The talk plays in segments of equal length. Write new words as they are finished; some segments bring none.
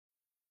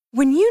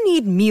When you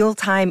need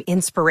mealtime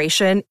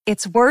inspiration,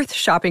 it's worth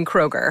shopping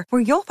Kroger,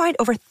 where you'll find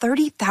over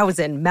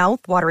 30,000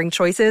 mouth-watering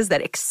choices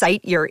that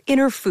excite your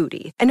inner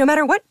foodie. And no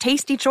matter what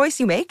tasty choice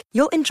you make,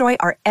 you'll enjoy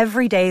our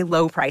everyday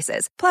low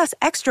prices, plus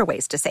extra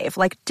ways to save,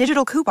 like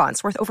digital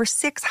coupons worth over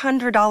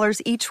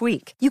 $600 each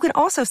week. You can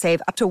also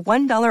save up to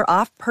 $1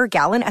 off per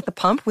gallon at the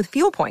pump with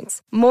fuel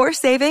points. More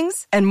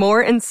savings and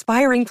more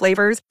inspiring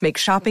flavors make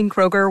shopping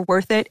Kroger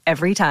worth it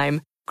every time.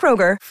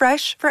 Kroger,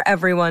 fresh for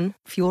everyone.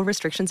 Fuel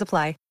restrictions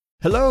apply.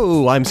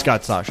 Hello, I'm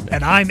Scott Soshnick.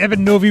 And I'm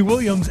Evan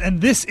Novi-Williams,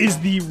 and this is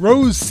the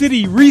Rose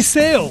City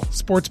Resale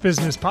Sports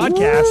Business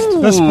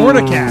Podcast, the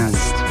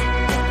Sporticast.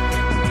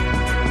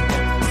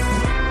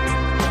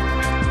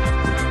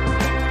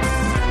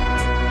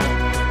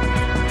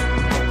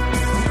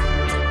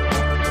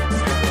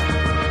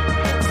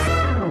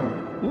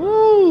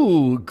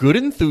 Ooh, good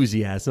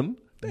enthusiasm.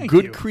 Thank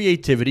you.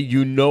 Creativity.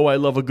 You know I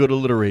love a good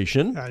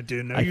alliteration. I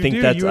do know I you think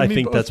do. that's You and I me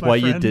think both, that's my why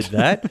you friend. did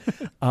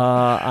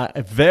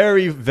that.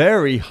 Very,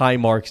 very high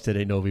marks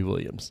today, Novi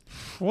Williams.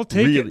 We'll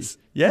take really. it.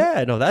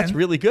 Yeah, no, that's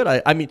really good.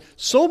 I mean,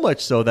 so much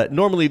so that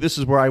normally this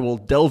is where I will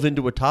delve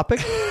into a topic.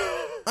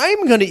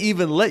 I'm going to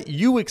even let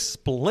you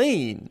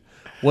explain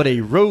what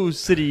a Rose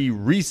City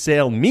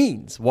resale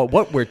means,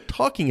 what we're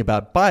talking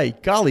about. By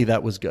golly,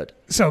 that was good.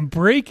 Some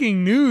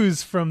breaking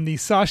news from the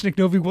Soshnick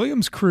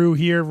Novi-Williams crew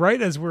here,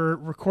 right as we're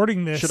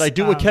recording this. Should I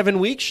do a Kevin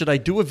Weeks? Should I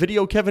do a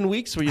video Kevin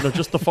Weeks where,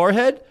 just the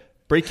forehead?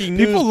 Breaking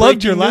news. People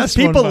loved your last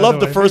one. People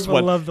loved the first People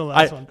one. loved the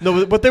last one.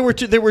 No, but there were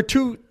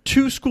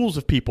two schools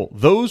of people.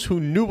 Those who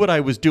knew what I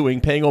was doing,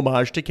 paying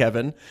homage to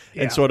Kevin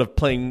and sort of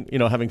playing,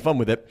 having fun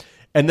with it.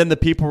 And then the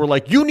people were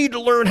like, "You need to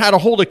learn how to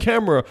hold a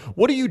camera.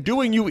 What are you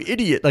doing, you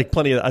idiot?" Like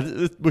plenty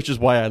of, which is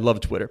why I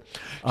love Twitter.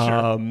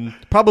 Sure.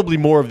 Probably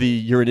more of the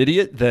 "you're an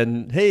idiot"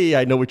 than "hey,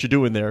 I know what you're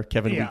doing there,"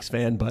 Kevin Weeks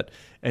fan. But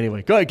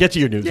anyway, go ahead, get to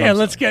your news. Yeah,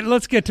 let's get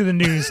to the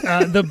news.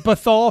 The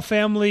Bethal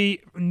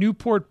family,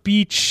 Newport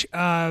Beach,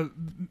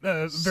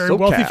 very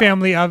wealthy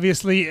family,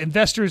 obviously.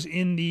 Investors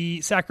in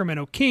the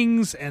Sacramento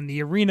Kings and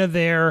the arena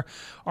there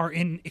are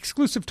in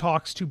exclusive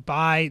talks to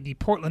buy the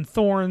Portland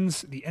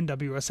Thorns, the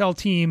NWSL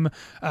team,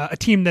 a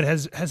team that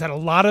has had a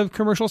lot of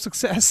commercial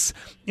success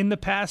in the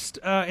past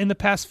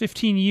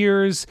 15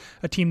 years,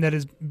 a team that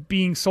is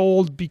being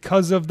sold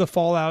because of the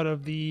fallout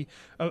of the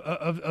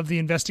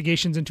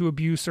investigations into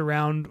abuse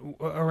around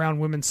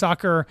women's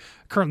soccer,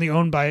 currently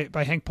owned by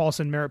Hank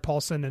Paulson, Merritt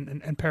Paulson,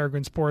 and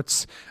Peregrine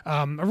Sports.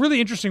 A really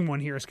interesting one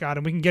here, Scott,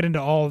 and we can get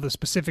into all of the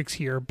specifics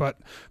here, but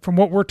from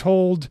what we're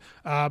told,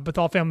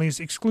 Bethal family's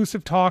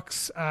exclusive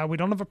talks, we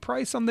don't have a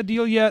price on the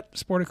deal yet.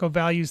 Sportico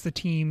values the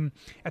team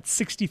at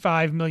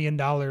 $65 million,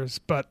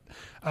 but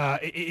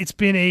it's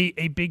been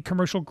a big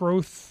commercial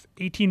growth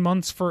 18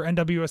 months for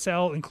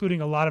NWSL,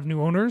 including a lot of new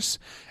owners,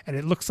 and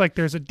it looks like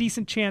there's a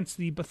decent chance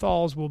the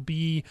Bethals will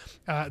be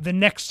the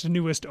next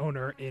newest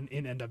owner in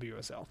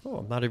NWSL. Oh,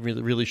 I'm not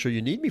even really sure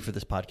you need me for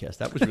this podcast.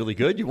 That was really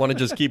good. You want to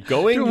just keep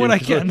going? Doing what I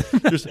can.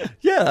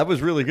 That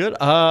was really good.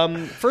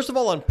 First of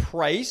all, on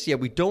price,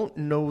 we don't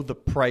know the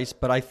price,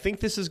 but I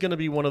think this is going to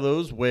be one of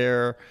those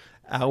where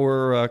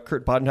our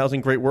Kurt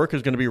Bodenhausen great work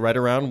is going to be right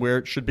around where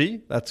it should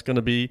be. That's going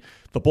to be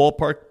the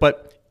ballpark.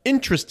 But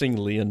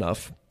interestingly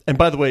enough, and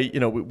by the way,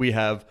 we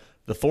have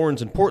the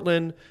Thorns in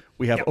Portland.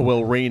 We have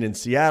OL Reign in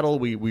Seattle.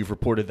 We've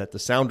reported that the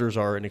Sounders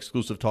are in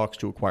exclusive talks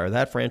to acquire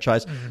that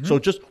franchise. Mm-hmm. So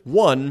just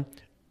one,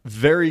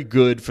 very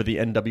good for the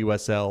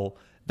NWSL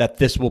that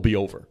this will be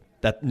over,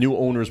 that new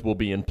owners will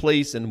be in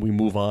place and we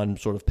move on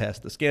sort of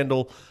past the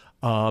scandal.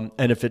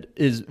 And if it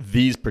is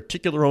these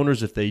particular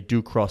owners, if they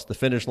do cross the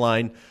finish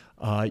line,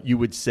 you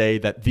would say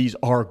that these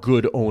are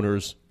good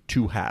owners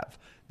to have.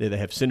 They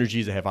have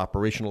synergies. They have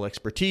operational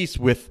expertise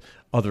with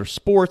other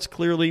sports,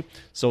 clearly.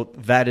 So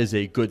that is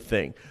a good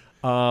thing.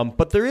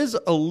 But there is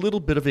a little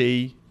bit of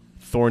a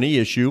thorny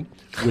issue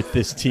with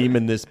this team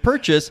and this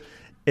purchase.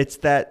 It's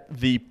that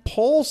the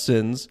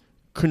Paulsons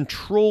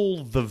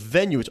control the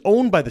venue. It's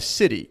owned by the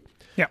city.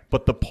 Yeah.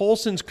 But the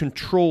Paulsons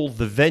control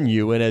the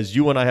venue. And as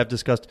you and I have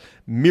discussed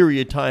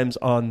myriad times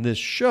on this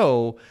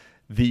show,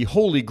 the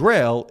Holy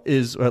Grail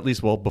is, or at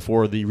least,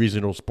 before the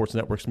regional sports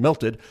networks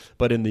melted,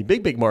 but in the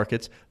big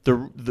markets,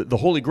 the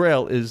Holy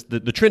Grail is the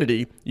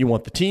Trinity. You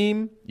want the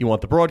team, you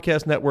want the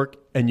broadcast network,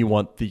 and you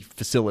want the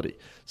facility.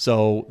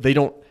 So they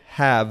don't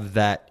have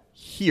that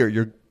here.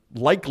 You're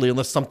likely,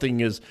 unless something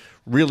is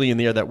really in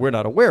the air that we're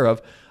not aware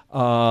of,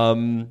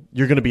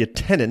 you're going to be a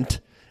tenant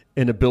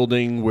in a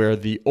building where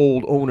the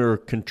old owner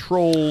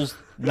controls.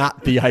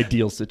 Not the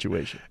ideal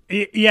situation.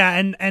 Yeah,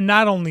 and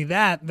not only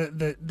that,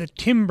 the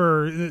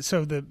timber.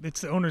 So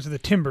it's the owners of the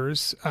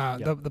Timbers,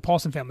 the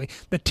Paulson family.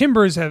 The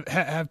Timbers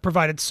have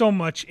provided so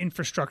much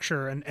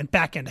infrastructure and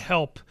back end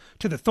help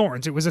to the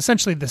Thorns. It was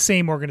essentially the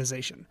same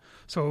organization.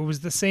 So it was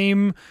the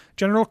same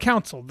general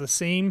counsel, the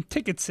same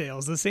ticket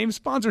sales, the same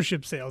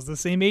sponsorship sales, the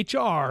same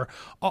HR.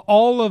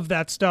 All of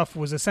that stuff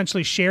was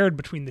essentially shared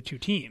between the two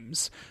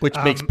teams, which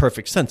makes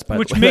perfect sense. By the way,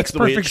 which makes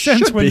perfect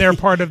sense when they're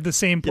part of the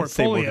same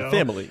portfolio, same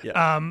family.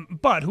 Yeah.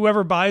 But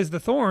whoever buys the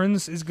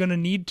Thorns is going to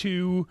need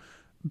to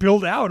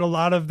build out a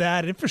lot of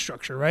that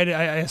infrastructure, right?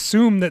 I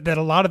assume that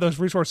a lot of those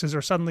resources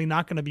are suddenly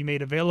not going to be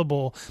made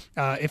available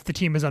if the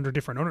team is under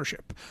different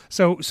ownership.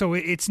 So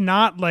it's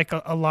not like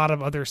a lot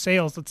of other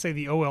sales. Let's say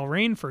the OL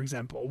Reign, for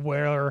example,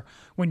 where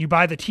when you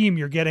buy the team,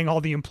 you're getting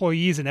all the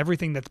employees and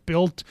everything that's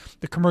built,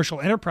 the commercial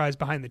enterprise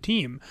behind the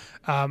team.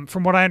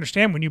 From what I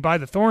understand, when you buy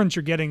the Thorns,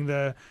 you're getting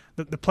the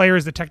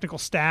players, the technical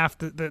staff,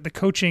 the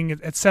coaching,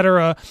 et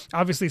cetera,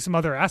 obviously some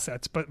other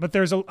assets, but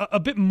there's a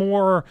bit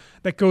more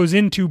that goes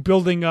into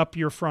building up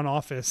your front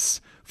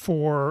office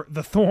for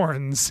the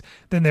Thorns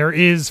than there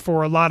is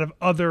for a lot of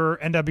other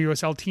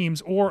NWSL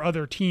teams or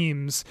other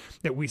teams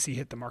that we see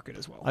hit the market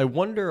as well. I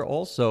wonder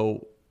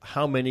also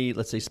how many,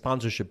 let's say,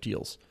 sponsorship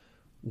deals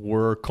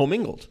were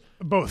commingled.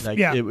 Both, like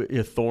yeah.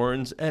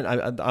 Thorns, and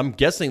I'm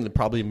guessing that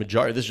probably a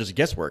majority, this is just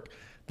guesswork,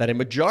 that a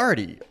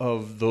majority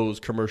of those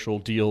commercial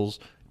deals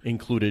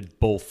included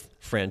both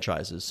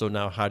franchises. So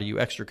now how do you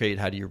extricate?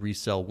 How do you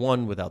resell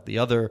one without the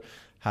other?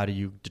 How do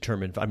you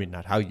determine, I mean,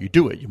 not how you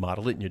do it, you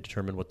model it and you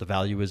determine what the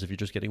value is if you're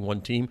just getting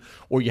one team,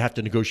 or you have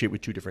to negotiate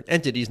with two different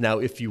entities now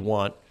if you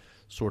want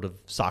sort of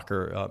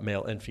soccer,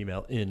 male and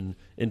female in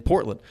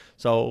Portland.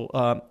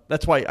 So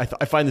that's why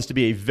I find this to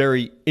be a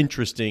very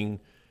interesting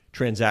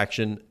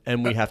transaction,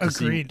 and we have to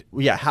Agreed.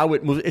 See how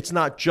it moves. It's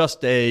not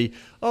just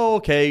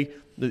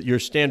your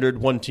standard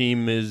one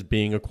team is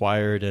being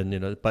acquired,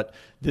 and but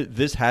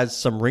this has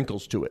some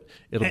wrinkles to it.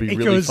 It'll be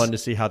really fun to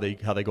see how they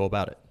go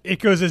about it. It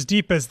goes as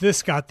deep as this,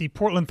 Scott. The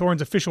Portland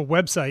Thorns official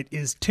website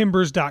is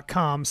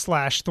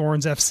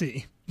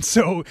timbers.com/ThornsFC.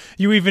 So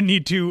you even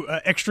need to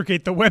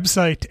extricate the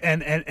website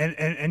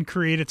and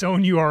create its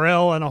own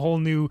URL and a whole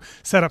new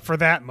setup for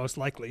that, most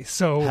likely.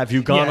 So have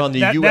you gone on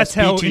the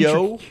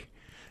USPTO?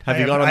 Have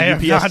you gone on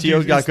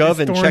UPSTO.gov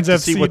and checked to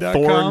see what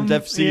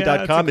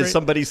ThornsFC.com is?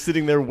 Somebody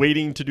sitting there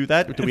waiting to do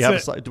that? Do we have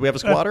a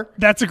squatter?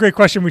 That's a great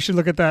question. We should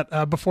look at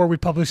that before we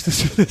publish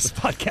this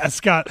podcast,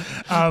 Scott.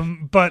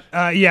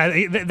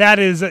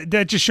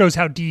 That just shows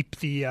how deep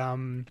the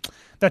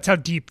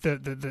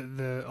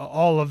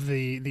all of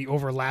the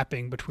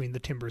overlapping between the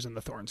Timbers and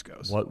the Thorns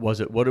goes. What was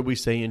it? What did we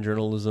say in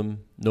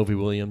journalism? Novi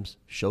Williams,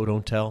 show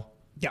don't tell.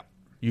 Yeah,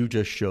 you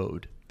just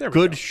showed.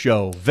 Good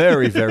show.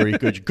 Very, very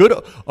good.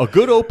 A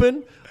good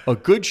open, a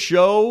good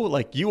show.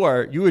 Like you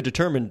are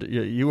determined.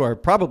 You are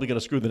probably going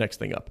to screw the next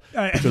thing up.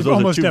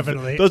 Almost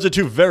definitely. Those are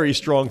two very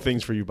strong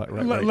things for you.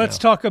 Let's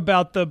talk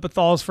about the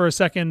Bethals for a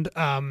second.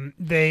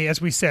 They,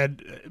 as we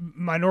said,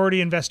 minority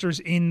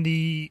investors in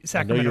the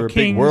Sacramento Kings. I know you're Kings.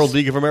 a big World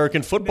League of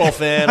American Football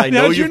fan. I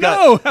know you've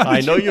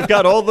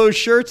got all those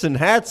shirts and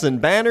hats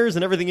and banners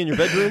and everything in your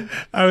bedroom.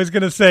 I was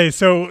going to say,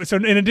 so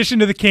in addition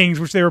to the Kings,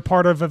 which they were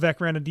part of Vivek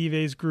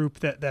Ranadive's group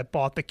that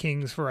bought the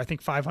Kings for, I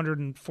think,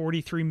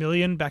 $543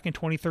 million back in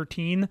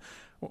 2013.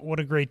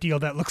 What a great deal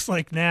that looks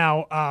like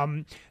now.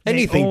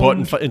 Anything bought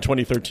in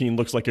 2013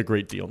 looks like a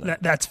great deal now.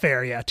 That's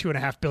fair, yeah.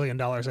 $2.5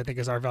 billion, I think,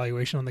 is our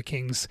valuation on the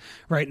Kings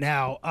right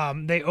now.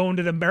 They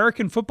owned an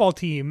American football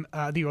team,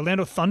 the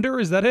Orlando Thunder.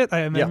 Is that it? I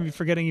am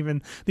forgetting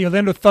even the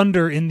Orlando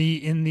Thunder in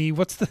the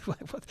what's the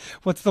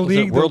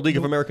league? World League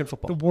of American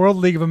Football. The World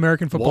League of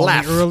American Football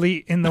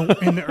in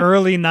the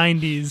early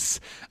 90s.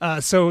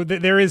 So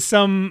there is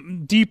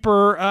some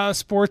deeper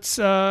sports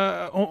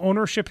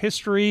ownership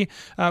history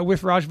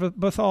with Raj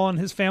Bethal and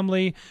his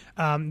family.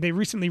 They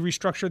recently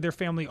restructured their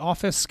family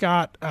office,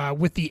 Scott,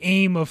 with the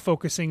aim of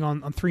focusing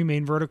on three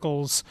main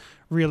verticals: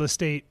 real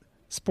estate,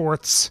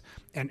 sports,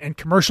 and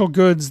commercial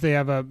goods. They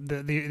have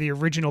the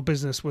original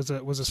business was a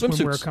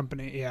swimwear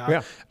company.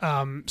 Yeah.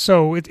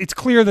 So it's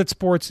clear that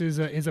sports is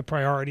a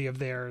priority of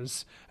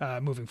theirs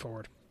moving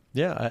forward.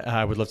 Yeah,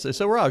 I would love to say.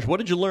 So, Raj, what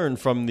did you learn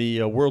from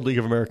the World League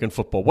of American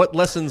Football? What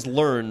lessons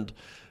learned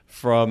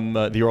from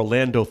the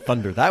Orlando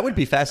Thunder? That would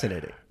be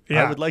fascinating.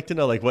 Yeah. I would like to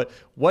know, like,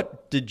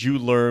 what did you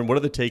learn? What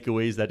are the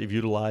takeaways that you've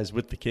utilized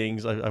with the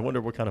Kings? I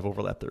wonder what kind of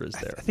overlap there is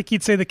there. I think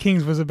he'd say the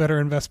Kings was a better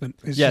investment.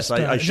 I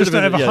should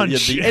have a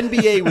hunch. The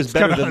NBA was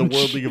better than the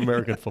World League of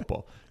American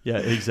Football. Yeah,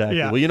 exactly.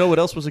 Yeah. Well, you know what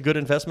else was a good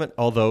investment,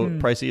 although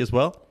pricey as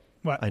well?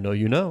 What? I know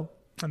you know.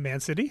 Man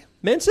City?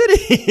 Man City.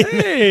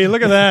 Hey,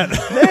 look at that.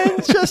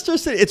 Manchester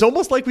City. It's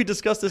almost like we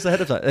discussed this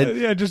ahead of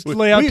time. Just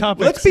lay out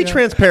topics. Let's be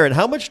transparent.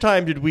 How much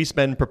time did we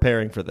spend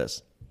preparing for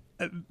this?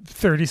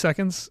 30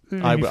 seconds.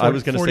 I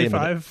was going to say a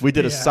minute. We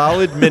did a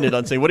solid minute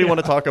on saying, what do you want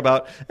to talk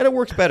about? And it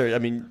works better. I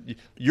mean,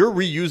 you're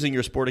reusing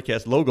your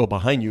Sporticast logo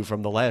behind you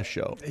from the last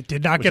show. It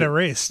did not get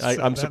erased.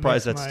 I'm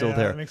surprised that's still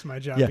there. That makes my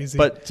job easy.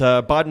 But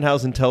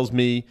Bodenhausen tells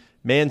me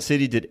Man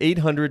City did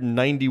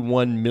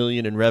 $891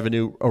 million in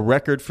revenue, a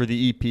record for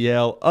the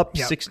EPL, up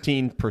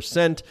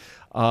 16%.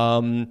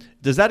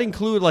 Does that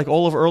include like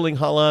all of Erling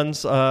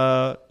Haaland's,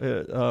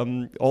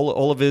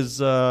 all of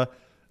his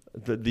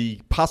the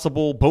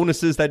possible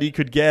bonuses that he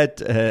could get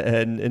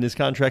and in his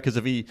contract?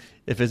 Because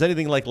if there's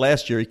anything like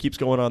last year, he keeps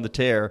going on the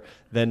tear,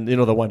 then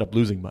they'll wind up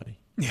losing money.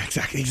 Yeah,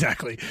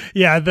 exactly.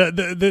 Yeah,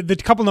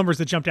 the couple numbers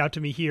that jumped out to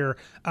me here,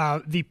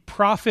 the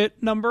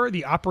profit number,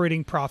 the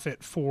operating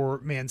profit for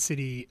Man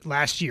City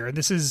last year, and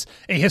this is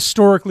a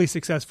historically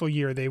successful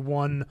year. They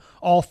won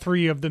all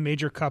 3 of the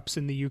major cups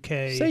in the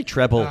UK. Say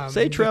treble.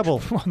 Say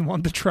treble.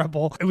 Won the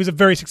treble. It was a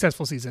very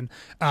successful season.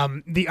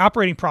 The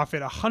operating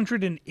profit,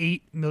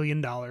 $108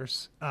 million.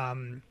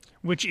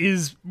 Which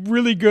is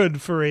really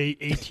good for a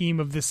team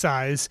of this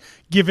size,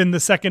 given the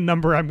second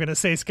number I'm going to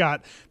say,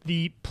 Scott.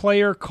 The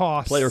player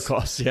costs,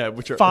 yeah,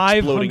 which are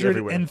exploding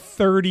everywhere.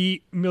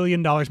 $530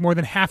 million, more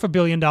than $500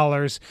 million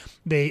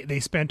they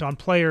spent on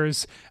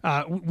players.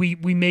 We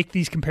make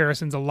these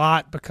comparisons a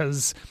lot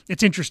because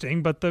it's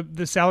interesting, but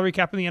the salary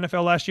cap in the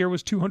NFL last year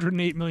was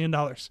 $208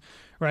 million.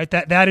 Right,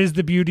 that is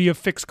the beauty of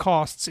fixed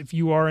costs. If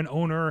you are an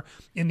owner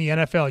in the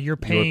NFL, you're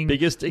paying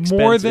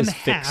more than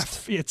half.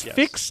 Fixed. It's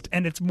fixed,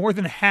 and it's more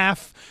than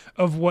half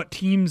of what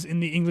teams in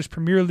the English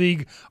Premier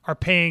League are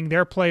paying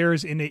their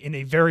players in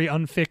a very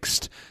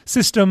unfixed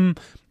system.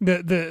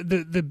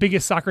 The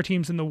biggest soccer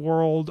teams in the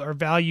world are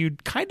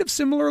valued kind of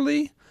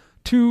similarly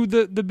to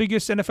the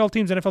biggest NFL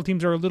teams. NFL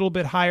teams are a little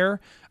bit higher,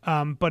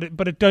 but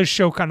it does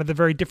show kind of the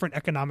very different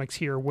economics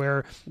here.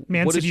 Where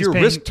Man what City's is your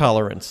paying, risk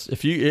tolerance?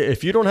 If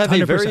you don't have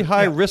a very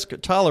high risk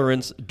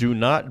tolerance, do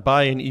not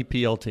buy an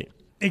EPL team.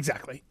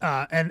 Exactly.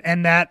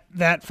 And that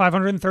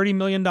 $530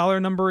 million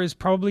number is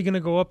probably going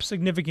to go up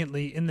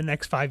significantly in the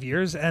next 5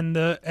 years. And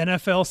the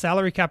NFL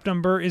salary cap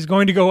number is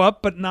going to go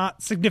up, but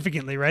not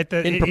significantly, right?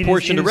 In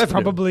proportion to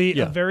revenue. Probably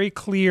a very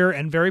clear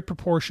and very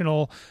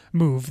proportional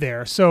move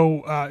there.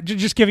 So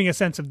just giving a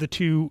sense of the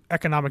two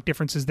economic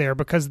differences there,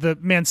 because the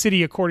Man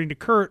City, according to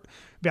Kurt,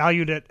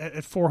 valued at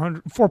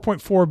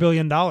 $4.4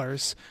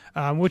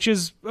 billion, which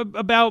is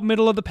about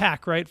middle of the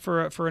pack, right,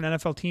 for an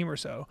NFL team or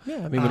so.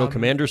 Yeah, I mean,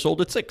 Commander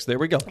sold at 6. There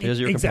we go. There's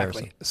your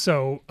comparison.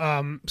 So,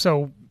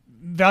 so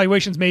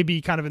valuations may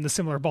be kind of in the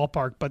similar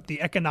ballpark, but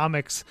the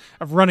economics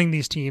of running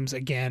these teams,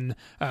 again,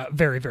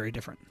 very, very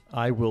different.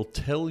 I will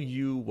tell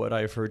you what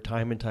I've heard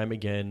time and time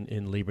again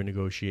in labor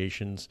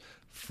negotiations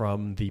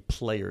from the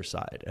player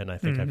side, and I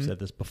think I've said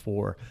this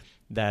before,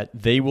 that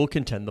they will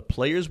contend, the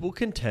players will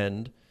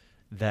contend,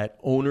 that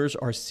owners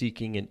are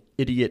seeking an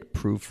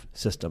idiot-proof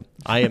system.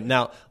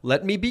 Now,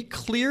 let me be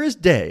clear as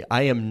day.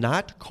 I am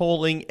not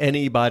calling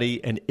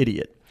anybody an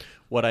idiot.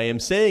 What I am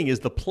saying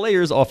is the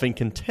players often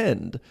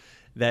contend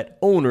that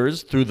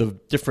owners, through the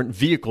different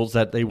vehicles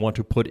that they want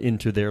to put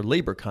into their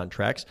labor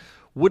contracts,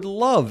 would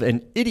love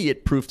an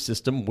idiot-proof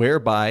system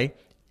whereby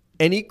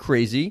any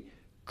crazy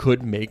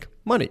could make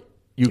money.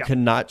 You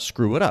cannot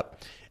screw it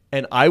up.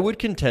 And I would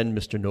contend,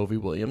 Mr. Novi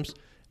Williams,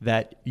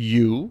 that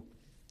you,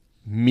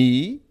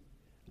 me,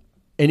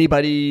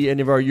 anybody,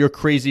 any of your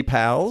crazy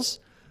pals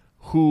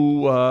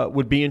who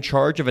would be in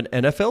charge of an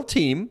NFL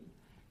team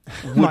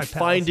would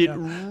find it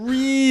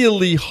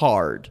really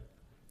hard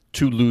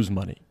to lose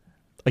money.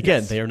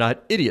 Again, they are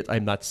not idiots.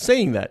 I'm not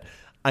saying that.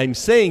 I'm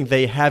saying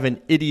they have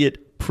an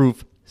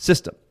idiot-proof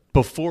system.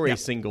 Before a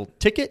single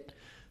ticket,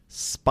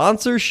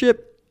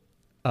 sponsorship,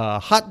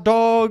 hot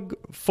dog,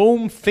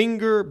 foam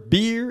finger,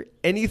 beer,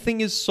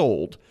 anything is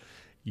sold,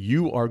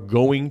 you are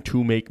going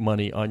to make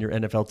money on your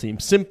NFL team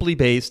simply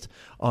based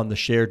on the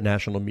shared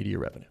national media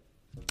revenue.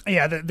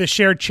 Yeah, the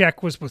shared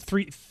check was with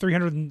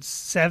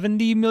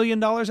 $370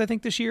 million, I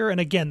think, this year. And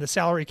again, the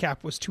salary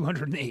cap was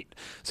 $208.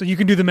 So you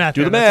can do the math.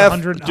 Do the math.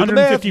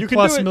 $150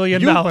 plus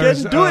million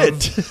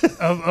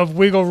of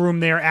wiggle room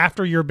there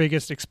after your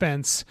biggest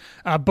expense.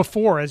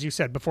 Before, as you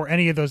said, before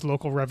any of those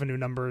local revenue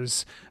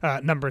numbers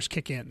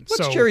kick in.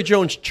 What's Jerry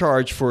Jones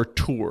charge for a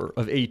tour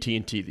of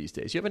AT&T these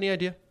days? You have any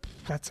idea?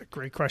 That's a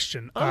great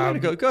question. I'm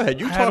going to go ahead.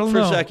 You talk for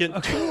a second.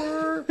 Okay. Tour.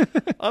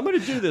 I'm going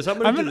to do this. I'm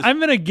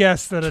going to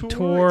guess that a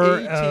tour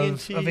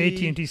of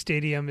AT&T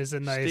Stadium is a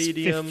nice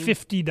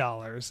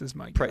 $50 is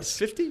my price. guess.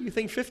 50? You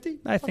think 50?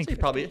 I think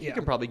 50, you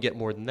can probably get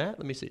more than that.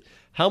 Let me see.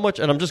 How much?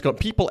 And I'm just going.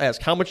 People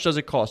ask, how much does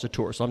it cost a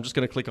tour? So I'm just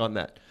going to click on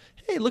that.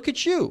 Hey, look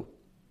at you.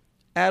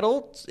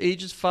 Adults,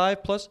 ages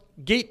 5 plus.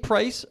 Gate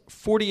price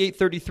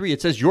 $48.33.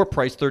 It says your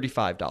price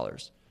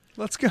 $35.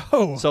 Let's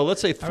go. So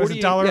let's say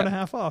 $48.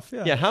 $1.50 off.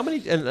 Yeah. Yeah. How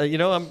many?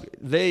 And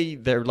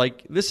they're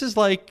like, this is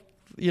like,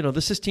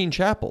 the Sistine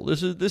Chapel.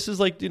 This is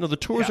like, the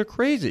tours are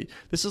crazy.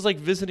 This is like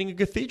visiting a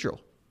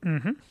cathedral.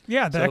 Mm-hmm.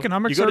 Yeah. The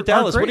economics. You go to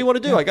Dallas. What do you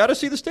want to do? I got to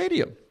see the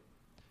stadium.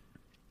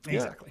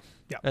 Exactly.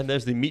 Yeah. And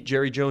there's the Meet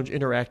Jerry Jones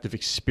interactive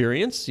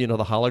experience. The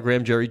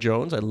hologram Jerry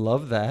Jones. I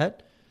love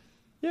that.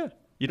 Yeah.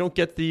 You don't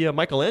get the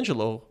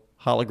Michelangelo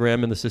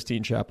hologram in the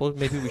Sistine Chapel.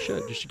 Maybe we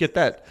should. You should get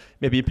that.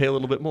 Maybe you pay a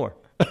little bit more.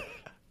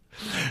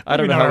 I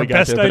don't know how we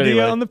got there, but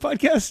anyway. On the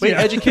podcast. Wait,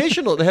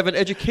 educational. They have an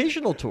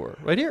educational tour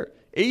right here.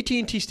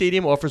 AT&T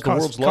Stadium offers the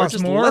world's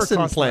largest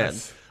lesson plan.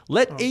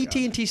 Let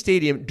AT&T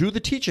Stadium do the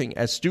teaching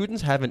as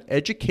students have an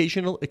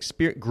educational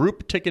experience.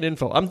 Group ticket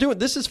info. I'm doing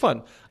this. Is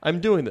fun.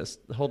 I'm doing this.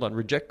 Hold on.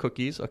 Reject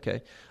cookies.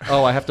 Okay.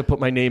 Oh, I have to put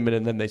my name in,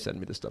 and then they send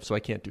me the stuff, so I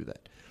can't do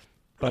that.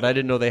 But I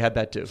didn't know they had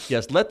that too.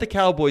 Yes. Let the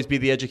Cowboys be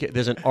the educator.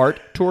 There's an art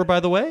tour, by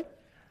the way.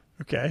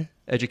 Okay.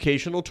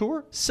 Educational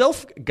tour.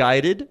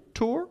 Self-guided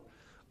tour.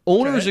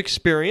 Owner's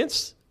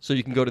experience, So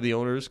you can go to the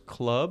Owners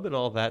Club and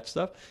all that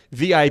stuff.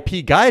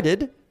 VIP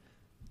guided.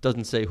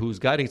 Doesn't say who's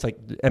guiding. It's like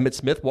Emmett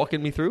Smith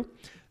walking me through.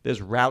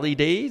 There's rally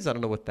days. I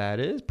don't know what that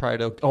is.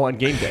 On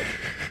game day.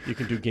 You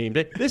can do game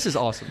day. This is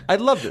awesome. I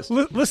love this.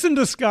 Listen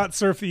to Scott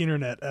surf the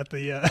internet at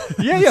the...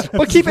 yeah.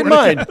 But keep in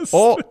mind,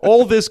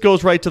 all this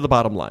goes right to the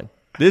bottom line.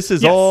 This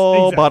is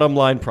all bottom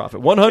line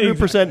profit.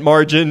 100%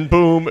 margin,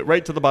 boom,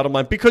 right to the bottom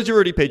line because you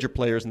already paid your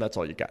players and that's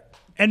all you got.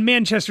 And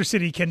Manchester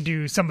City can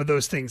do some of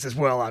those things as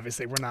well.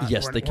 Obviously, we're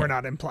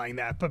not implying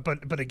that,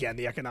 but again,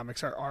 the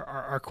economics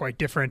are quite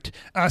different.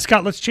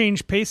 Scott, let's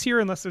change pace here.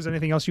 Unless there's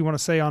anything else you want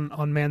to say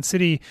on Man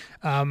City,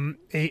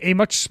 a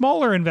much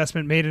smaller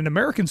investment made in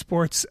American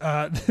sports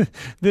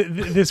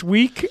this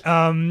week.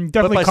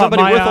 Definitely caught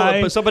my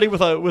eye. But somebody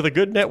with a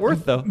good net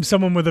worth, though.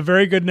 Someone with a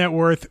very good net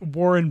worth.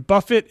 Warren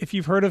Buffett, if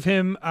you've heard of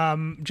him,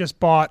 just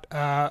bought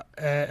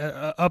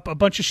up a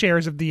bunch of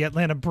shares of the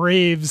Atlanta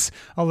Braves.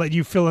 I'll let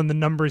you fill in the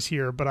numbers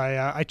here. But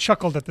I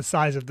chuckled at the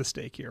size of the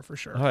stake here for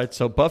sure. All right,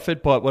 so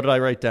Buffett bought, what did I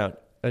write down?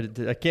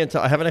 I can't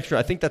tell. I have an extra,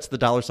 I think that's the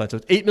dollar sign. So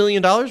it's $8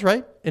 million,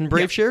 right, in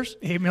Brave shares?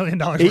 $8 million.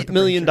 $8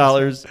 million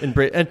in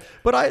Brave.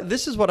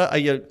 This is what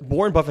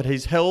Warren Buffett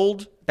has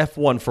held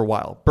F1 for a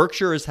while.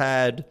 Berkshire has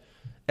had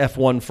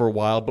F1 for a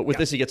while, but with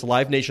this he gets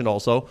Live Nation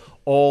also,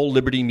 all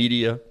Liberty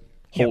Media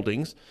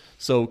holdings.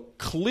 So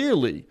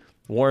clearly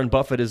Warren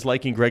Buffett is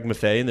liking Greg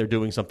Maffei, and they're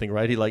doing something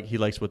right. He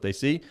likes what they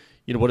see.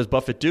 You know, what does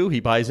Buffett do? He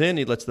buys in.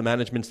 He lets the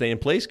management stay in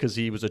place because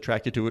he was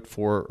attracted to it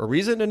for a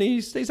reason, and he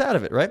stays out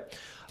of it, right?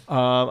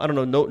 I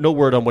don't know. No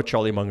word on what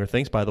Charlie Munger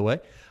thinks, by the way.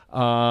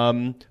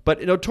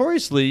 But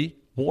notoriously,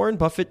 Warren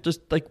Buffett just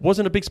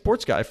wasn't a big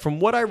sports guy. From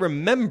what I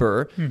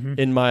remember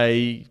in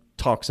my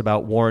talks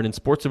about Warren and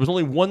sports, there was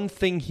only one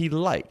thing he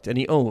liked and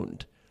he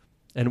owned,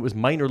 and it was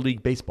minor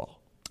league baseball.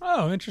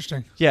 Oh,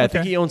 interesting. Yeah, I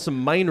think he owns some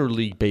minor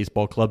league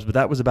baseball clubs, but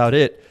that was about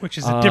it. Which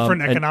is a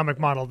different economic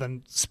model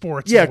than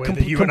sports. Yeah, the way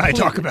that you and I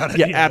talk about it.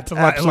 Yeah, it's a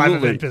live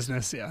event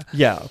business. Yeah.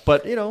 Yeah,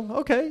 but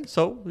okay,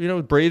 so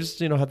Braves,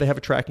 they have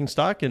a tracking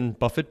stock, and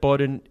Buffett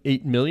bought in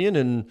 $8 million,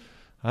 and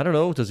I don't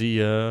know, does he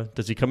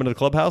come into the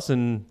clubhouse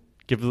and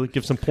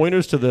give some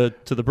pointers to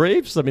the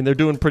Braves? I mean, they're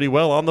doing pretty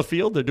well on the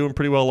field. They're doing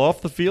pretty well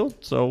off the field.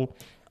 So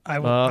I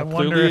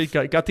wonder clearly if,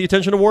 got the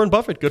attention of Warren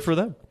Buffett. Good for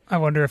them. I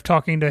wonder if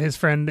talking to his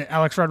friend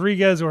Alex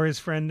Rodriguez or his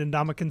friend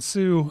Ndamukong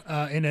Suh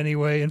in any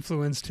way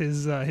influenced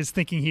his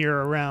thinking here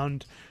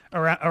around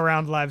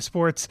live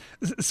sports.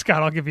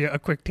 Scott, I'll give you a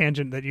quick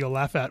tangent that you'll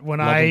laugh at.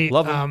 When I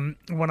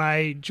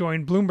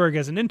joined Bloomberg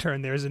as an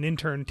intern, there's an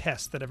intern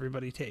test that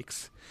everybody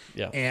takes.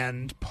 Yeah.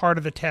 And part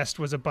of the test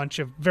was a bunch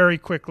of very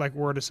quick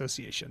word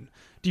association.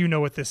 Do you know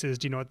what this is?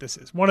 Do you know what this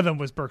is? One of them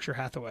was Berkshire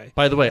Hathaway.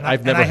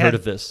 I've never heard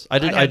of this.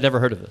 I'd never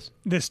heard of this.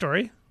 This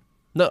story?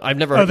 No, I've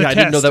never. I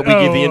didn't know that we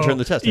gave the intern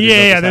the test.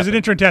 There's an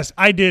intern test.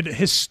 I did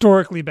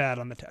historically bad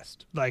on the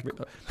test. I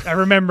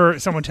remember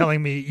someone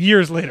telling me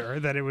years later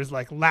that it was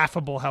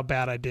laughable how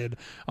bad I did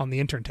on the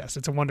intern test.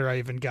 It's a wonder I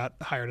even got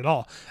hired at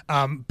all.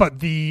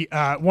 But the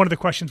one of the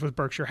questions was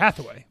Berkshire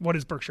Hathaway. What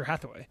is Berkshire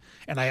Hathaway?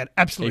 And I had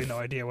absolutely no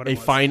idea what it was.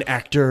 A fine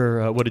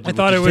actor. What did you? I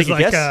thought it was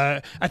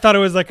I thought it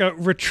was like a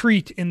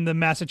retreat in the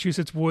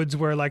Massachusetts woods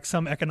where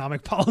some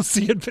economic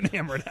policy had been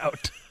hammered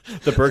out.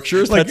 The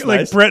Berkshires, that's like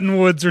nice. Bretton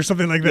Woods or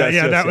something like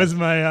that. That was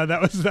my that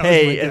was my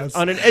guess.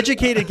 On an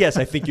educated guess,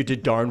 I think you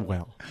did darn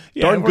well.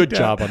 Darn good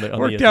job on the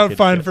worked out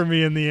fine guess. For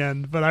me in the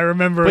end. But I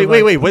remember.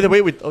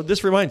 Wait. Oh,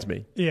 this reminds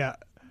me. Yeah,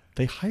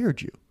 they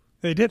hired you.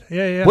 They did.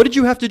 Yeah. What did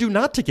you have to do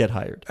not to get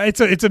hired?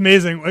 It's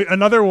amazing.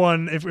 Another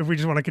one, if we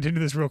just want to continue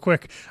this real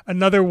quick,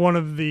 another one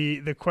of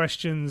the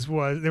questions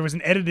was there was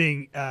an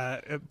editing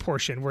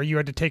portion where you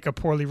had to take a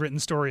poorly written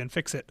story and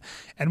fix it.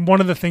 And one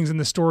of the things in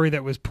the story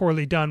that was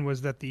poorly done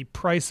was that the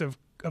price of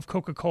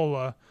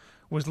Coca-Cola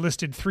was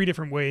listed 3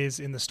 different ways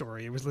in the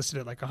story. It was listed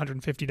at $150,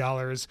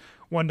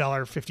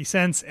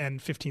 $1.50, and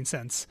 15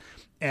 cents.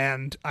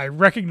 And I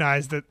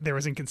recognized that there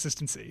was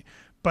inconsistency.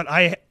 But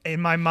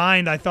in my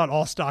mind, I thought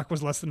all stock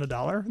was less than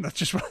 $1. That's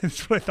just what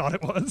I thought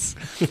it was.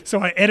 So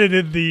I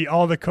edited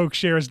all the Coke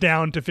shares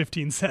down to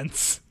 15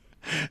 cents.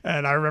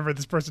 And I remember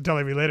this person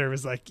telling me later, it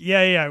was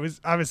it was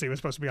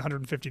supposed to be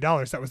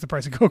 $150. That was the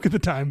price of Coke at the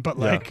time. But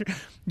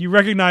you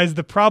recognize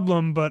the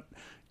problem, but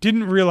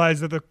didn't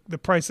realize that the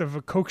price of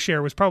a Coke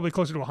share was probably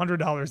closer to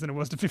 $100 than it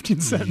was to 15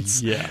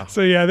 cents. Yeah.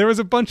 So there was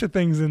a bunch of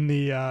things in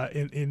the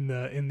in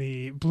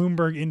the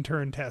Bloomberg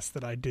intern test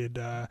that I did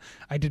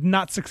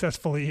not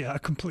successfully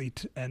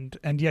complete, and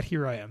yet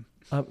here I am.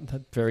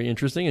 That's very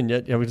interesting, and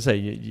yet I would say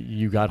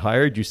you got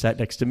hired. You sat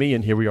next to me,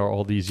 and here we are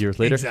all these years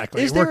later.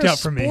 Exactly, it worked out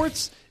for me.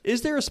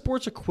 Is there a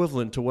sports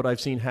equivalent to what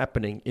I've seen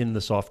happening in the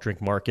soft drink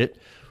market,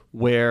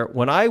 where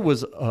when I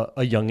was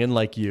a youngin'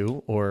 like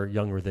you or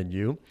younger than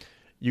you?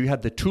 You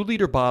had the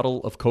 2-liter bottle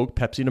of Coke,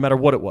 Pepsi, no matter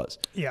what it was.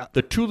 Yeah.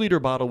 The 2-liter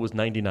bottle was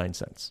 99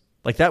 cents.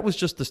 That was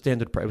just the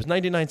standard price. It was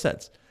 99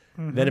 cents.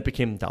 Mm-hmm. Then it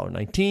became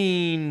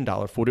 $1.19,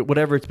 $1.40,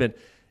 whatever it's been.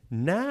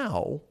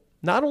 Now,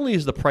 not only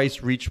is the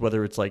price reached,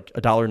 whether it's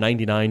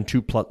 $1.99,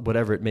 $2+,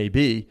 whatever it may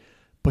be,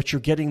 but you're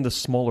getting the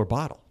smaller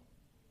bottle.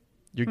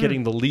 You're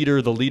getting the liter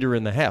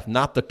and a half,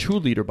 not the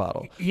 2-liter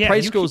bottle. Yeah,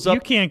 price goes up.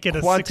 You can't get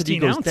a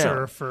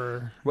 16-ouncer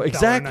for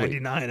exactly.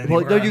 $1.99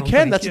 Well, no, you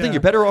can. That's the thing.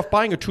 You're better off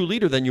buying a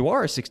 2-liter than you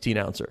are a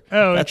 16-ouncer.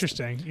 Oh,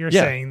 interesting. You're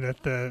saying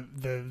that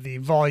the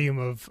volume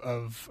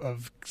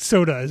of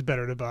soda is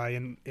better to buy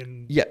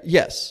in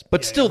yes,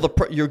 but still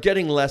you're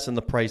getting less and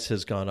the price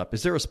has gone up.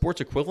 Is there a sports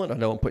equivalent? I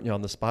know I'm putting you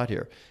on the spot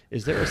here.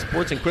 Is there a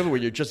sports equivalent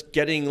where you're just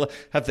getting?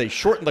 Have they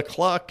shortened the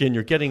clock and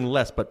you're getting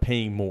less but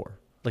paying more?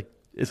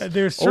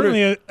 There's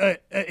certainly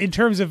in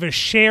terms of a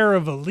share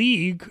of a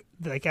league,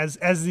 like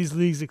as these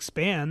leagues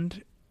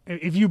expand,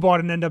 if you bought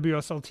an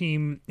NWSL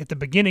team at the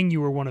beginning, you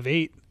were one of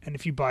 8, and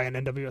if you buy an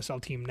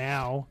NWSL team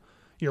now,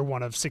 you're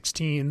one of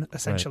 16,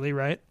 essentially,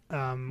 right?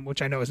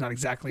 Which I know is not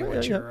exactly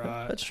what you're.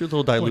 That's true, a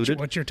little diluted.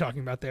 What you're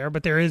talking about there,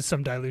 but there is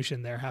some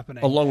dilution there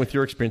happening. Along with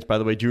your experience, by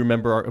the way, do you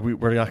remember?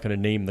 We're not going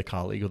to name the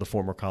colleague or the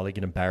former colleague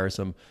and embarrass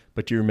him,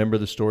 but do you remember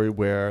the story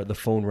where the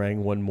phone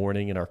rang one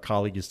morning and our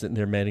colleague is sitting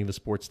there manning the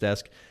sports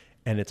desk?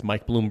 And it's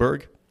Mike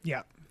Bloomberg.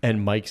 Yeah.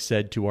 And Mike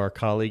said to our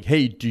colleague,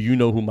 "Hey, do you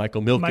know who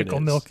Michael Milken is?" Michael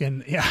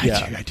Milken. Yeah.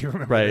 I do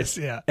remember this.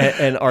 Yeah.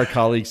 And our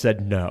colleague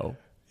said no.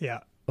 Yeah.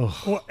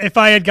 Well, if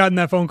I had gotten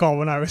that phone call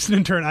when I was an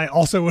intern, I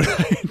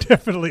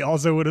definitely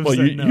would have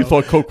said no. You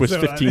thought Coke was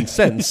 15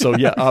 cents. So,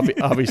 yeah,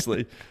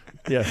 obviously.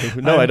 Yeah.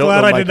 No, I don't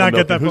glad know I Michael did not Milken.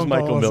 get that Who's phone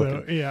Michael call Milken?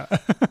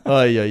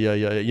 also. Yeah.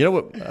 Yeah. You know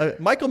what?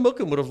 Michael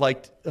Milken would have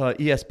liked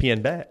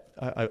ESPN Bet.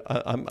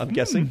 I'm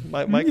guessing.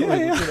 Michael,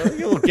 a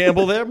little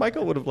gamble there.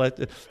 Michael would have liked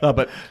it.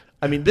 But,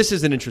 I mean, this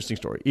is an interesting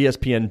story.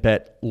 ESPN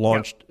Bet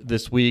launched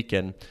this week.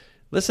 And,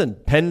 listen,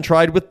 Penn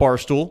tried with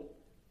Barstool.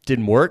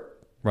 Didn't work,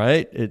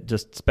 right? It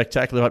just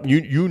spectacular.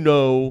 You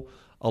know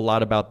a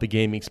lot about the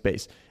gaming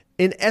space.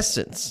 In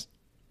essence,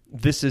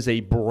 this is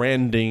a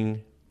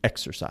branding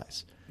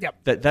exercise.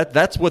 Yep.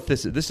 That's what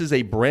this is. This is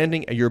a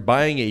branding. You're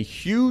buying a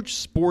huge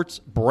sports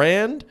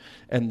brand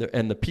and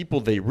the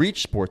people they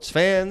reach, sports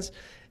fans.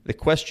 The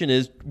question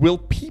is, will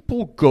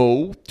people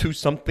go to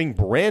something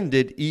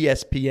branded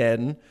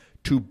ESPN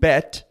to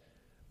bet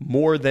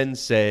more than,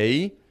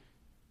 say,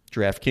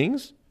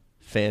 DraftKings,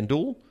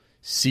 FanDuel,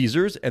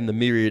 Caesars, and the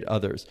myriad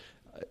others?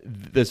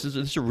 This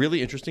is a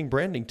really interesting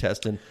branding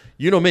test, and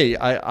you know me,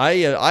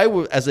 I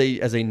would, as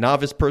a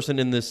novice person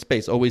in this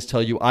space, always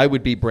tell you I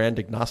would be brand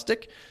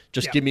agnostic.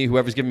 Just give me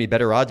whoever's giving me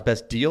better odds,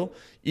 best deal.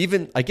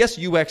 Even I guess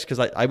UX, because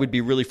I would be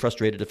really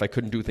frustrated if I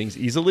couldn't do things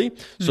easily.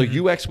 So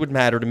UX would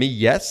matter to me,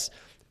 yes,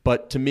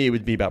 but to me it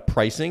would be about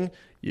pricing.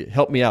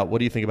 Help me out. What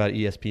do you think about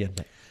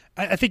ESPN?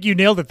 I think you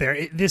nailed it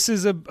there. This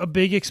is a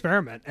big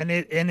experiment, and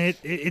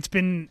it's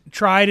been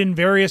tried in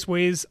various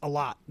ways a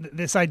lot.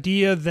 This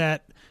idea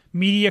that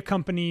media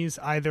companies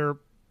either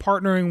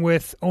partnering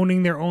with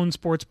owning their own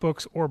sports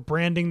books or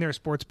branding their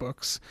sports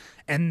books,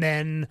 and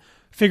then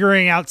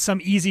figuring out some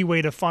easy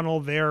way to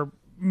funnel their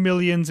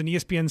millions, in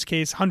ESPN's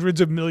case,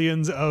 hundreds of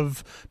millions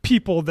of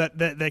people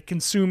that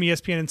consume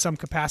ESPN in some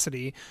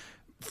capacity,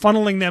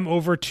 funneling them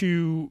over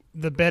to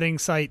the betting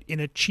site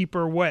in a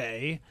cheaper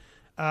way,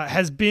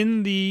 has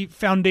been the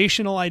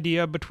foundational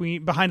idea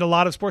behind a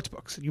lot of sports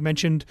books. You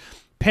mentioned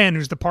Penn,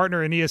 who's the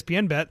partner in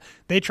ESPN Bet.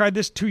 They tried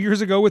this 2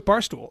 years ago with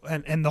Barstool,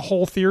 and the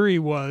whole theory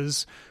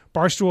was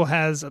Barstool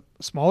has a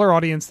smaller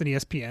audience than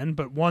ESPN,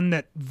 but one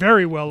that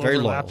very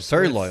overlaps.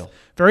 Very loyal.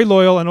 Very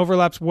loyal and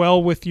overlaps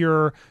well with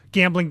your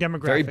gambling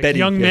demographic. Very Betty.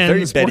 Young men,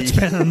 very sports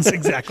Betty. fans.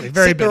 Exactly.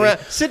 Very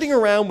sitting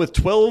around with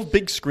 12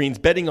 big screens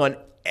betting on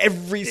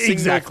every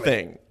single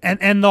thing.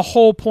 And the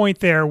whole point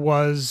there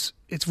was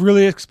it's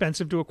really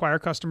expensive to acquire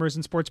customers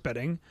in sports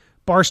betting.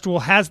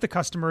 Barstool has the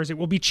customers. It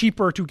will be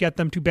cheaper to get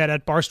them to bet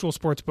at Barstool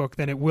Sportsbook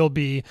than it will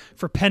be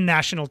for Penn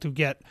National to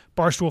get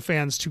Barstool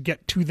fans to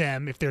get to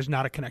them if there's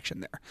not a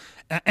connection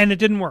there. And it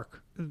didn't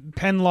work.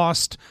 Penn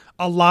lost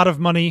a lot of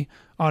money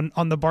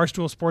on the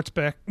Barstool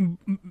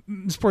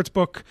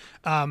Sportsbook,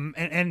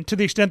 and to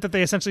the extent that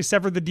they essentially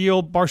severed the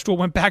deal, Barstool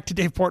went back to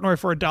Dave Portnoy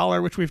for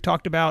 $1, which we've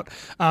talked about,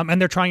 and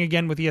they're trying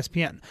again with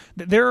ESPN.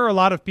 There are a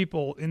lot of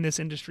people in this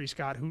industry,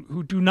 Scott,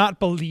 who do not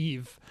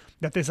believe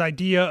that this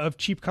idea of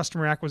cheap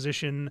customer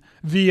acquisition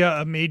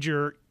via a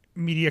major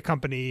media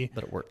company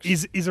that it works.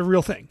 is a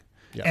real thing.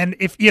 Yeah. And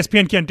if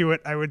ESPN can't do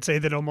it, I would say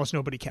that almost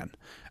nobody can.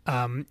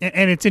 And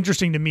it's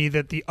interesting to me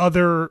that the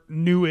other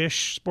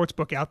newish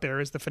sportsbook out there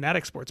is the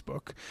Fanatics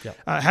Sportsbook.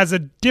 Yeah. Has a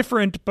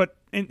different, but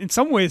in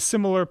some ways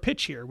similar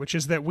pitch here, which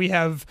is that we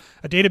have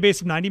a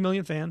database of 90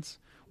 million fans.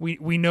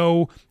 We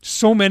know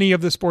so many of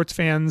the sports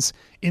fans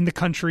in the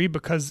country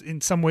because in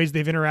some ways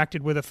they've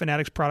interacted with a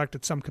Fanatics product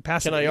at some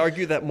capacity. Can I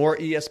argue that more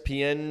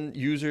ESPN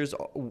users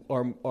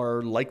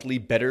are likely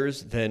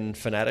bettors than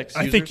Fanatics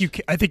users?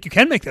 I think you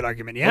can make that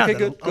argument. Yeah, okay,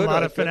 good. A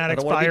lot of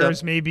Fanatics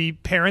buyers may be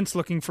parents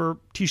looking for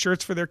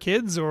T-shirts for their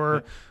kids,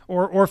 or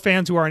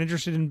fans who aren't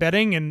interested in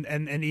betting, and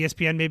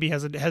ESPN maybe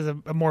has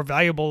a more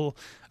valuable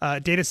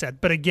data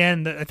set. But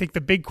again, I think the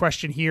big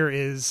question here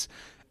is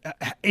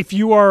if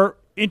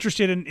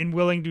interested in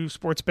willing to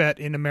sports bet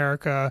in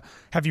America,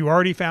 have you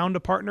already found a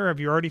partner? Have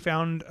you already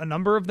found a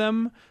number of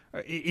them?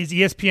 Is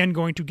ESPN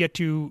going to get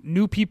to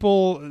new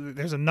people?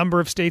 There's a number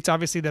of states,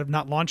 obviously, that have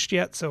not launched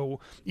yet, so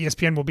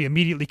ESPN will be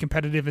immediately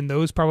competitive in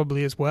those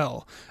probably as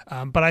well.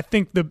 But I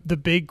think the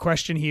big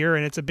question here,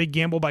 and it's a big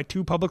gamble by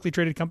two publicly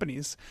traded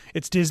companies,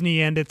 it's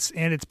Disney and it's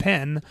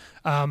Penn.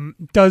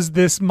 Does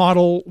this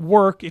model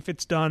work if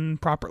it's done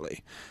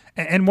properly?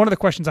 And one of the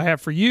questions I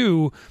have for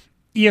you,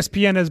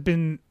 ESPN has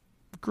been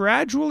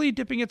gradually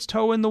dipping its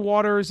toe in the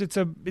waters. It's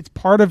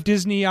part of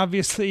Disney,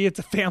 obviously. It's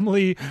a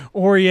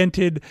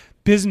family-oriented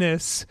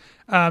business.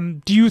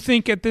 Do you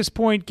think at this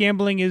point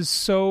gambling is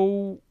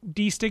so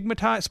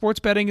destigmatized, sports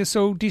betting is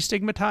so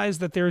destigmatized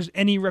that there's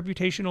any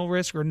reputational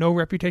risk or no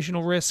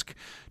reputational risk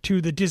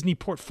to the Disney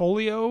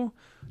portfolio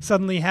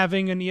suddenly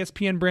having an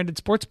ESPN branded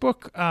sports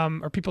book?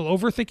 Are people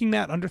overthinking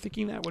that,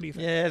 underthinking that? What do you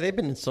think? Yeah, they've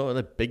been in so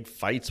many big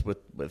fights with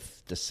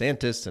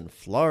DeSantis and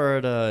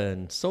Florida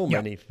and so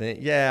many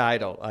things. Yeah, I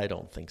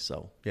don't think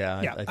so.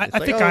 Yeah,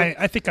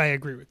 I think I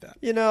agree with that.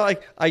 You know,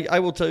 I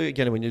will tell you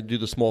again, when you do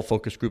the small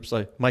focus groups,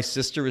 my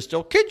sister is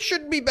still, kids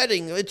shouldn't be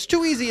betting. It's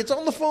too easy. It's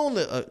on the phone.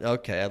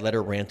 Okay, I let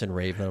her rant and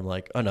rave, and I'm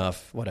like,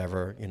 enough,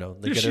 whatever. You know,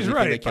 they get she's everything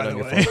right, they can by on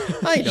the your way. phone.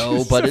 I know,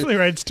 she's but definitely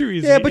right. It's too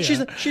easy. Yeah, but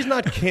she's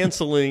not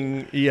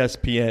canceling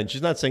ESPN.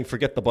 She's not saying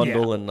forget the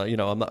bundle and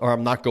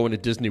I'm not going to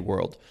Disney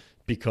World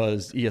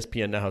because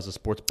ESPN now has a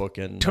sports book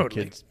and my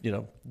kids,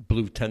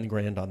 blew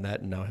 $10,000 on that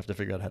and now have to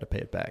figure out how to pay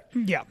it back.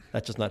 Yeah.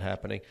 That's just not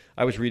happening.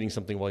 I was reading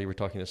something while you were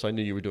talking this, so I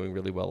knew you were doing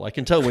really well. I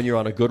can tell when you're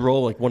on a good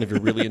roll, like one of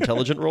your really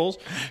intelligent rolls.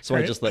 So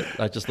right.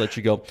 I just let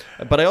you go.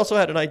 But I also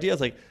had an idea. I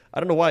was like, I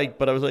don't know why,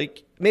 but I was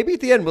like, maybe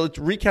at the end, let's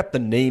recap the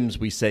names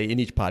we say in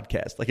each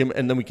podcast. Like,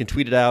 and then we can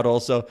tweet it out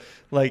also.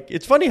 Like,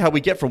 it's funny how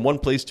we get from one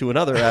place to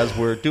another as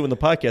we're doing the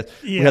podcast.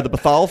 Yeah. We had the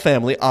Bethal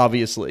family,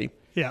 obviously.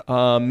 Yeah.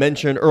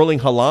 Mentioned Erling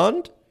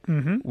Haaland.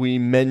 Mm-hmm. We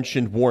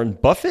mentioned Warren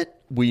Buffett.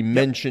 We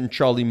mentioned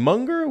Charlie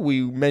Munger.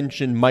 We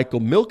mentioned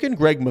Michael Milken,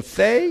 Greg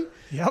Maffei.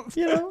 Yep.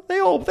 They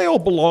all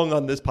belong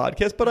on this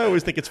podcast, but I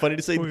always think it's funny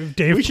to say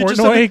Dave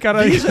Portnoy.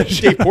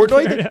 Dave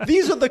Portnoy. Yeah.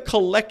 These are the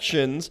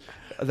collections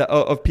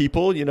of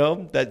people,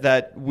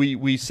 that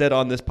we said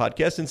on this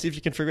podcast, and see if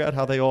you can figure out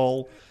how they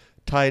all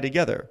tie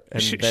together.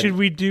 And should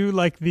we do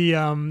like the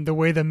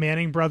way the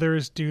Manning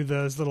brothers do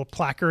those little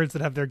placards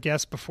that have their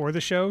guests before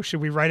the show?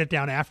 Should we write it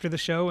down after the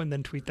show and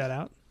then tweet that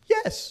out?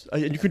 Yes,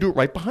 and you can do it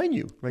right behind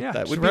you. Right, yeah,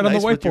 that would be right nice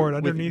on the whiteboard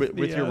underneath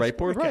with your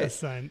whiteboard, right?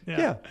 Sign.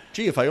 Yeah.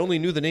 Gee, if I only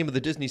knew the name of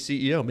the Disney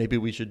CEO, maybe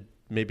we should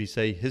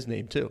say his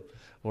name too,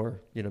 or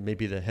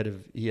maybe the head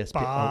of ESPN.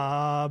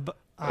 Bob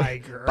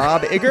Iger.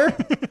 Bob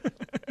Iger.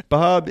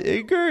 Bob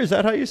Iger. Is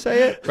that how you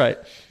say it? Right.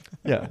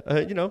 Yeah.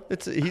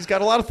 He's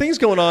got a lot of things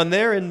going on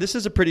there, and this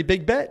is a pretty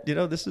big bet.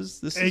 This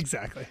is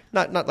exactly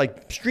not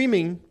like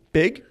streaming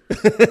big,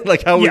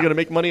 like how we're going to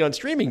make money on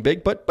streaming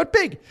big, but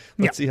big.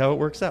 Let's see how it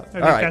works out.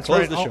 All right,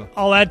 close the show.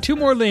 I'll add two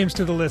more names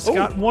to the list.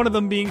 Scott, one of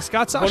them being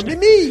Scott Soshnick.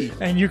 Me.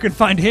 And you can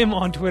find him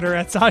on Twitter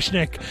at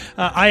Soshnick.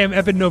 I am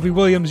Eben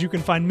Novi-Williams. You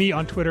can find me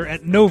on Twitter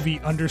at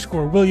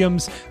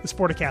Novi_Williams. The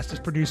Sporticast is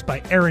produced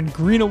by Aaron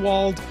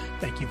Greenewald.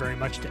 Thank you very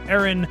much to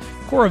Aaron.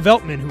 Cora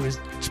Veltman, who is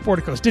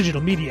Sportico's digital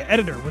media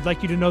editor, would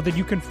like you to know that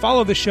you can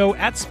follow the show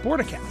at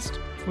Sporticast,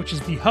 which is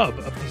the hub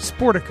of the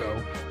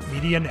Sportico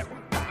Media Network.